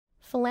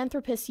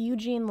Philanthropist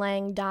Eugene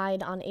Lang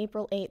died on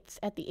April 8th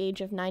at the age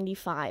of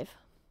 95.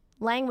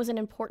 Lang was an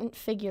important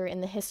figure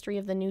in the history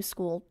of the New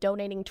School,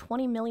 donating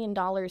 $20 million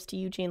to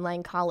Eugene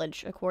Lang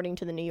College, according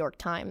to the New York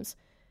Times.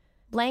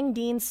 Lang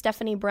Dean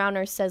Stephanie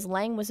Browner says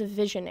Lang was a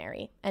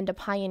visionary and a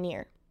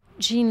pioneer.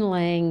 Gene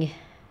Lang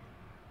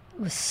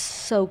was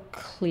so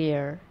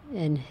clear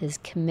in his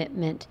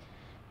commitment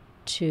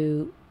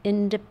to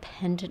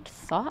independent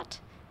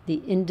thought,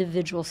 the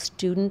individual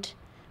student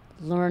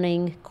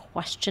learning,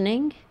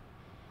 questioning.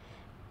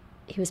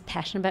 He was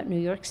passionate about New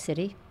York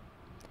City,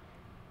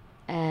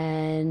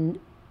 and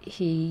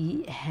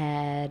he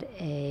had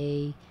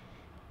a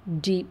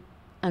deep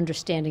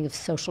understanding of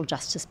social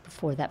justice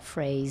before that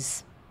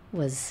phrase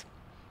was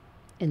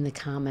in the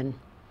common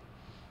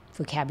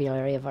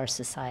vocabulary of our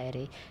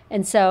society.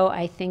 And so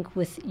I think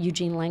with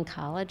Eugene Lang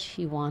College,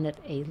 he wanted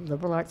a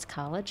liberal arts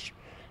college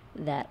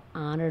that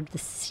honored the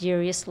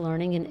serious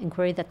learning and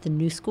inquiry that the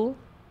New School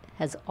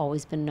has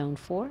always been known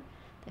for,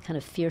 that kind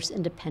of fierce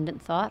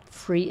independent thought,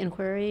 free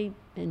inquiry,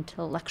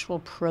 intellectual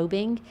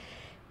probing,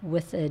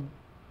 with a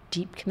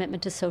deep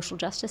commitment to social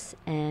justice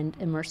and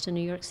immersed in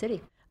New York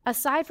City.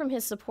 Aside from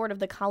his support of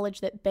the college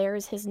that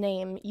bears his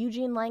name,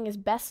 Eugene Lang is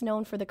best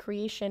known for the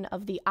creation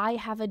of the I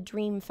Have a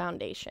Dream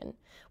Foundation,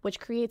 which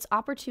creates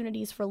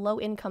opportunities for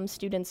low-income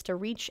students to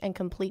reach and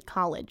complete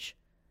college.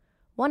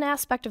 One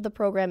aspect of the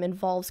program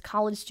involves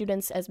college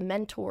students as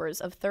mentors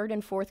of third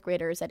and fourth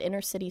graders at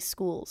inner-city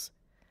schools.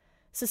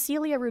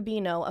 Cecilia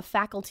Rubino, a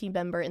faculty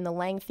member in the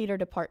Lang Theater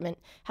Department,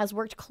 has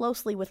worked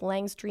closely with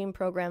Lang's Dream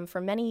program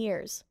for many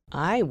years.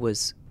 I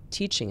was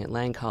teaching at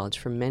Lang College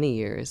for many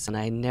years, and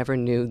I never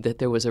knew that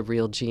there was a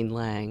real Gene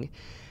Lang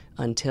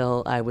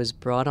until I was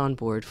brought on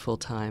board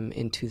full-time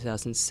in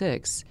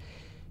 2006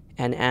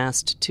 and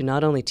asked to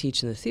not only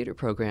teach in the theater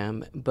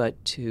program,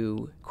 but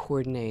to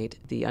coordinate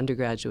the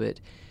undergraduate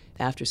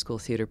after-school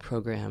theater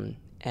program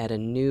at a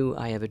new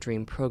I Have a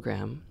Dream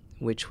program,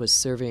 which was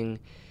serving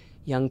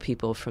young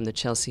people from the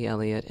Chelsea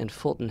Elliott and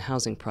Fulton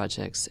housing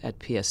projects at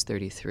PS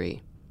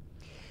 33.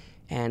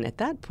 And at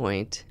that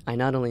point, I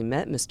not only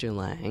met Mr.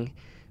 Lang,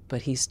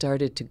 but he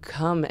started to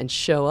come and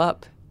show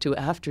up to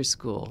after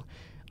school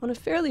on a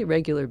fairly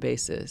regular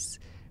basis.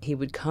 He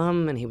would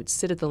come and he would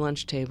sit at the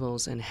lunch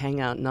tables and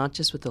hang out not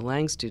just with the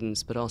Lang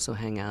students, but also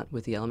hang out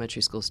with the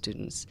elementary school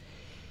students.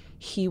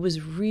 He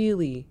was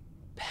really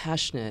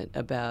passionate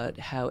about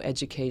how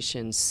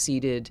education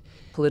seeded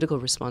political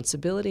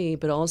responsibility,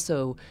 but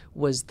also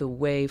was the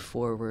way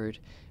forward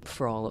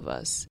for all of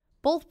us.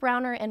 Both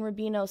Browner and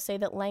Rubino say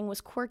that Lang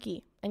was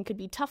quirky and could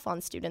be tough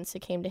on students who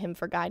came to him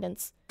for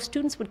guidance.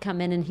 Students would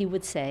come in and he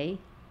would say,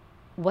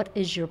 "What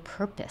is your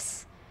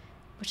purpose?"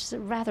 Which is a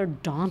rather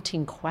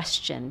daunting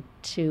question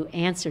to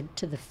answer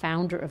to the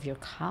founder of your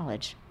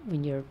college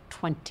when you're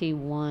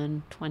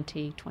 21,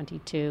 20,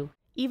 22.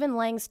 Even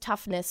Lang's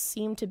toughness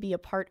seemed to be a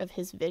part of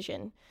his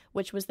vision,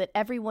 which was that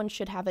everyone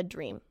should have a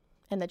dream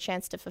and the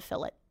chance to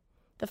fulfill it.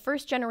 The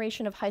first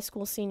generation of high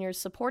school seniors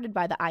supported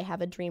by the I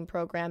Have a Dream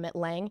program at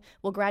Lang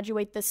will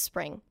graduate this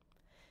spring.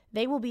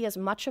 They will be as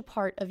much a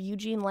part of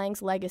Eugene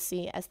Lang's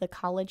legacy as the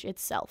college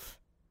itself.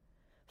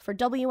 For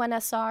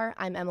WNSR,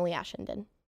 I'm Emily Ashenden.